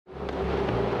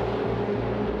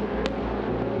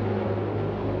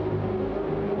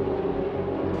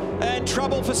And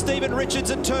trouble for Stephen Richards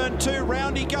at turn 2.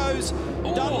 Round he goes.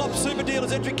 Ooh. Dunlop Super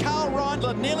Dealers entry. Carl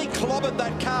Reindler nearly clobbered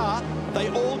that car. They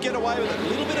all get away with it. A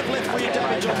little bit of left rear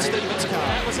damage on Stephen's car.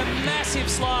 That was a massive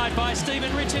slide by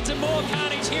Stephen Richards, and more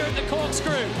carnage here at the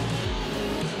corkscrew.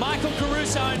 Michael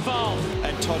Caruso involved.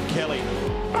 And Todd Kelly.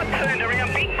 I turned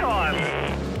around big time.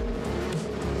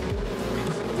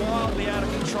 Wildly out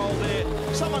of control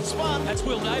there. Someone spun. That's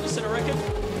Will Davison, I reckon.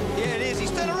 Yeah, it is. He's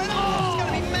turned around. Oh, it's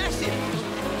going to be massive.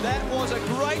 That was a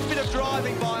great bit of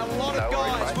driving by a lot of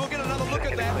guys. We'll get another look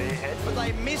at that. But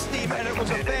they missed him, and it was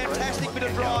a fantastic bit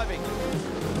of driving.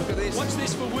 Look at this. Watch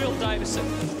this for Will Davison.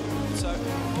 So,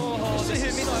 this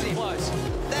is so close.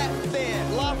 That there.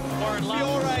 Luff,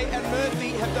 Fiore, and Murphy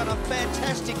have done a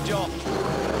fantastic job.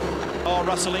 Oh,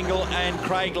 Russell Ingall and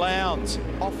Craig Lowndes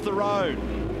off the road.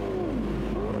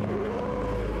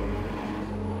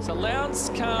 So Lowndes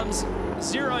comes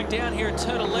zeroing down here at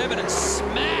turn 11 and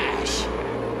smash.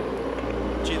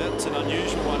 Gee, that's an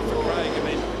unusual one for Craig. I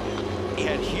mean, he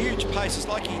had huge pace. It's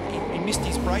like he missed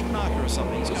his brake marker or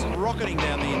something. He's just rocketing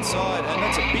down the inside, and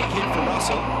that's a big hit for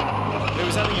Russell, who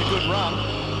was having a good run.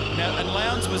 Now, and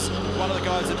Lowndes was one of the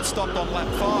guys that had stopped on lap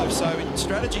 5, so in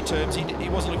strategy terms, he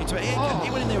wasn't looking to it. He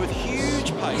went in there with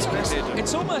huge pace.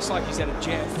 It's almost like he's at a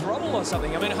jam throttle or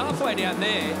something. I mean, halfway down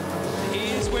there,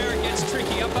 here's where it gets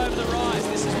tricky, up over the rise.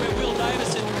 This is where Will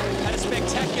Davison had a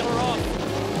spectacular off.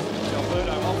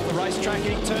 Alberto off the racetrack,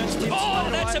 he turns. Oh,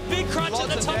 that's a big crunch at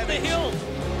the top of the hill.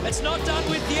 It's not done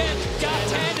with yet.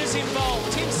 Garth Tander's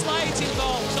involved, Tim Slade's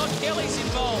involved, Todd Kelly's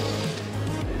involved.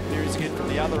 Here he is again from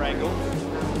the other angle.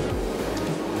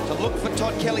 To look for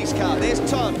Todd Kelly's car. There's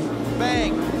Todd,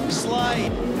 Bang,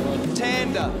 Slade,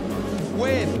 Tander,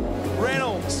 Webb,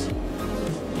 Reynolds,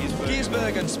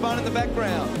 Gisbergen spun in the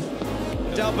background.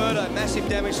 D'Alberto, massive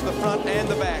damage to the front and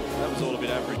the back. That was all a bit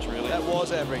average, really. That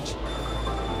was average.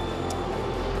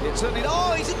 It certainly.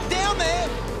 Oh, he's down there.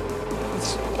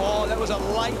 Oh, that was a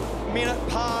late-minute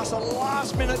pass, a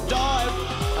last-minute dive,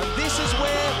 and this is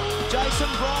where Jason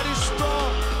Bright is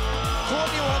strong.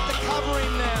 Courtney will have to cover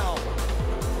him now.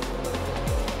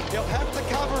 He'll have to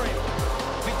cover him.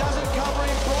 If he doesn't cover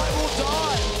him, Bright will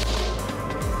die.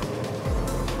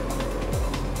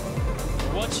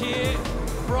 Watch here,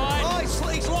 Bright. Oh,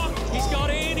 he's locked. He's got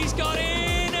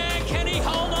in, and can he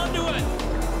hold on to it?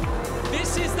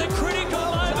 This is the critical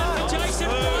moment for Jason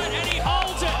Bright, and he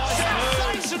holds it.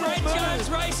 Red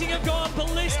Jones Racing have gone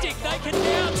ballistic. They can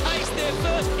now taste their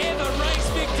first ever race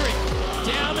victory.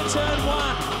 Down to turn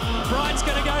 1. Bright's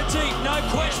going to go deep, no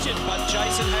question. But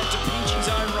Jason had to pinch his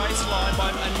own race line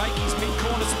and make his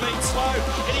mid-corner speed slow.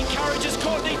 It encourages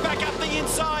Courtney back up the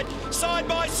inside, side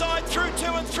by side, through 2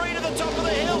 and 3 to the top of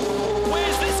the hill.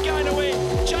 Where's this going to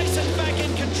end? Jason back in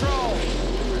control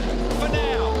for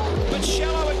now, but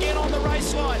shallow again on the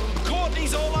race line.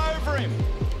 Courtney's all over him.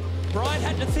 Bright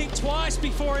had to think twice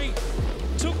before he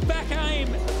took back aim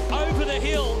over the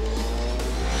hill.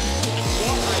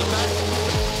 What a match.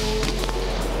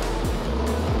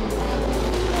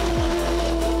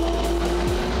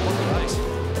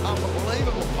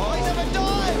 Unbelievable. Oh, he's had a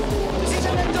dive. He's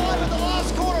had a dive at the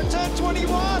last corner, turn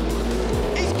 21.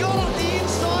 He's got on the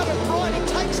inside of Bright. He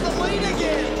takes the lead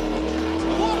again.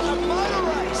 What a motor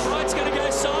race. Bright's going to go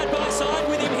side by side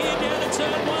with him here down to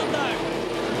turn 1, though.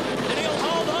 And he'll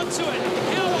hold on to it.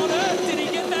 How on earth did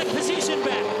he get that position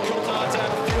back? Coulthard's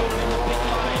out of field in the pit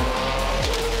lane.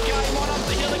 Game on up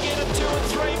the hill again at 2 and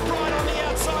 3. Bright on the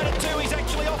outside at 2. He's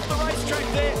actually off the racetrack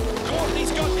there.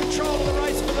 Courtney's got control of the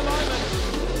race for the moment.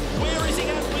 Where is he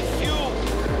at with fuel?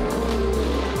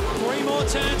 3 more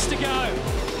turns to go.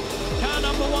 Car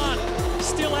number 1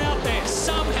 still out there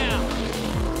somehow.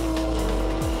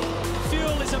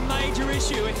 Fuel is a major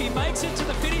issue. If he makes it to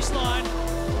the finish line,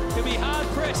 he'll be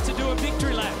hard-pressed to do a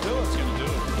victory lap. He's going to do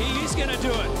it. He is going to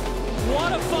do it.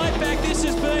 What a fight back this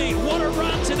has been. What a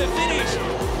run to the finish.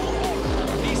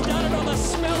 He's done it on the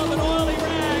smell of an oily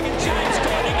rag, and James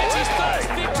Courtney gets his first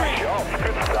victory.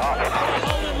 The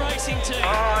Holden Racing team.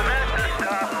 Oh, that's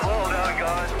tough. Well done,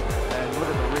 guys. And look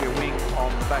at the rear wing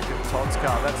on the back of Todd's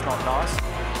car. That's not nice.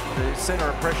 The centre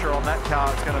of pressure on that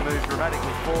car is going to move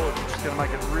dramatically forward, which is going to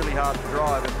make it really hard to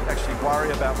drive and actually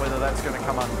worry about whether that's going to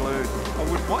come unglued. I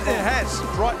wouldn't want it. Has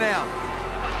right now.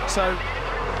 So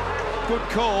good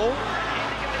call.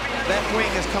 That wing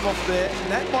has come off there,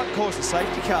 and that might cause a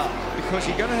safety car because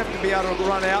you're going to have to be able to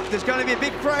run out. There's going to be a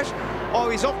big crash. Oh,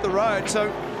 he's off the road,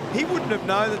 so he wouldn't have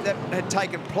known that that had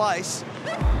taken place.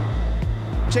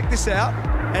 Check this out,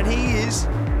 and he is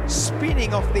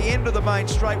spinning off the end of the main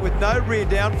straight with no rear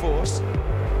downforce.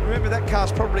 Remember, that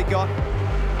car's probably got,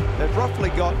 they've roughly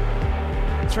got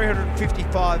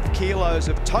 355 kilos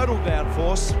of total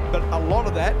downforce, but a lot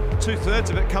of that, 2/3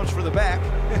 of it, comes from the back.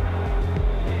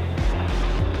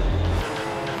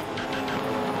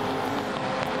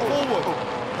 Forward.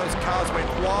 Those cars went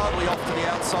wildly off to the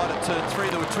outside at turn 3.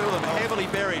 There were two of them heavily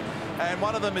buried, and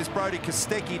one of them is Brodie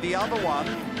Kostecki. The other one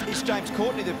is James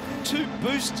Courtney. The two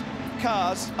boost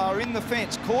cars are in the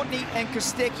fence. Courtney and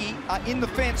Kostecki are in the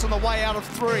fence on the way out of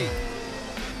 3.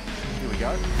 Here we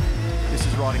go. This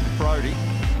is riding Brodie,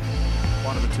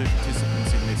 one of the two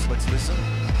participants in this. Let's listen.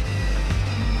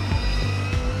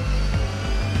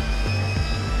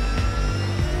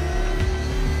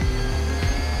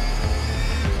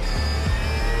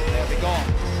 Gone.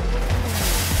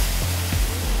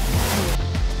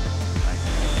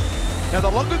 Now, the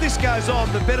longer this goes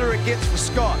on, the better it gets for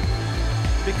Scott.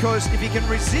 Because if he can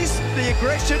resist the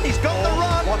aggression, he's got the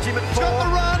run. Watch him at 4. He's got the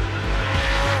run.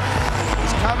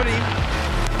 He's covered him.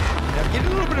 Now, get a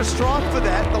little bit of strife for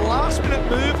that. The last-minute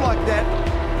move like that.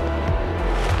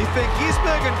 If Van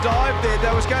Gisbergen dived there,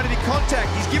 there was going to be contact.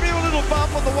 He's giving him a little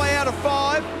bump on the way out of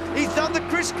 5. He's done the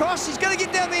crisscross. He's going to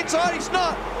get down the inside. He's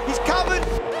not. He's covered.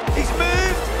 He's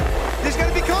moved. There's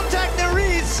going to be contact. There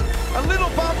is. A little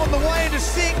bump on the way into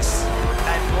 6.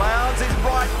 And Lowndes is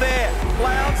right there.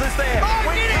 Lowndes is there. Oh,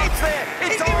 Whitcomb's there.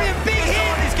 He's giving him a big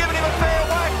hit. He's giving him a fair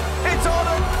whack. It's on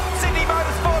at Sydney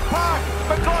Motorsport Park.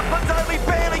 McLaughlin's only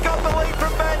barely got the lead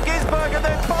from Van Gisbergen.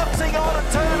 They're boxing on at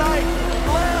turn 8.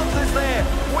 Lowndes is there.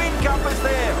 Whitcomb is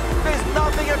there. There's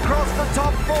nothing across the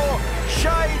top 4.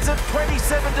 Shades of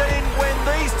 2017 when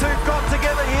these two got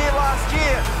together here last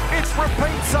year. It's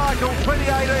repeat cycle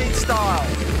 2018 style.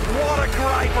 What a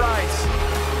great race.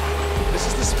 This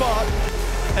is the spot.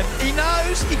 And he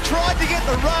knows he tried to get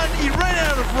the run. He ran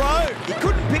out of road. He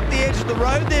couldn't pick the edge of the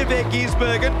road there, Van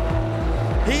Gisbergen.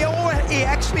 He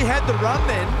actually had the run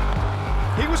then.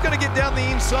 He was going to get down the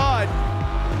inside.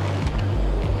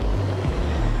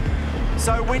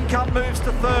 So Whitcomb moves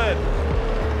to 3rd.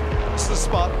 This is the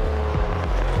spot.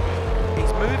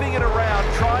 He's moving it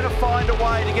around, trying to find a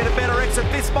way to get a better exit.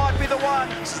 This might be the one.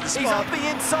 He's up the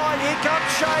inside. Here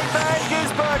comes Shane Van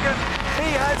Gisbergen.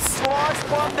 He has sliced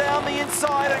one down the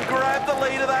inside and grabbed the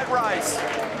lead of that race.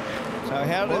 So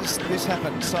how does this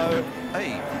happen? So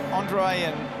Andre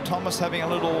and Thomas having a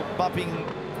little bumping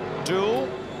duel.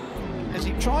 Is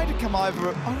he trying to come over?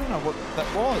 I don't know what that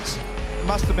was.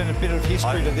 Must have been a bit of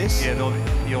history to this. Yeah,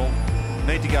 you'll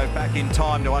need to go back in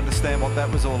time to understand what that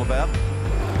was all about.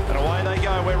 And away they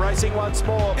go. We're racing once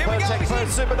more. Pertec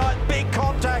first, Super Knight, big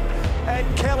contact. And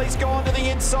Kelly's gone to the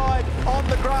inside on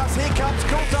the grass. Here comes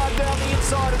Coulthard down the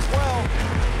inside as well.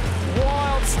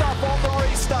 Wild stuff on the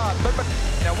restart. But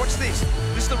now watch this.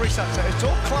 This is the restart. So it's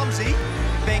all clumsy.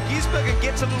 Van Gisbergen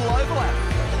gets a little overlap.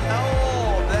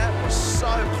 Oh, that was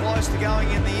so close to going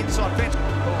in the inside fence.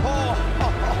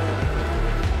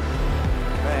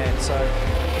 Man, so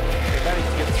they managed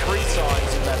to get 3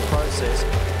 signs in that process.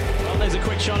 Well, there's a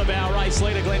quick shot of our race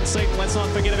leader, Glenn Seaton. Let's not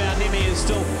forget about him. He is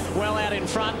still well out in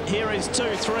front. Here is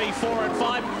 2, 3, 4 and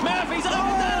 5. Murphy's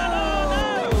overdone it.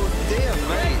 Oh, no! Dear me.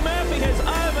 Greg Murphy has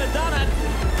overdone it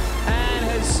and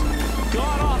has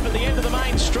gone off at the end of the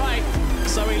main straight.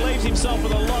 So he leaves himself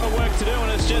with a lot of work to do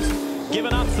and has just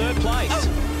given up 3rd place.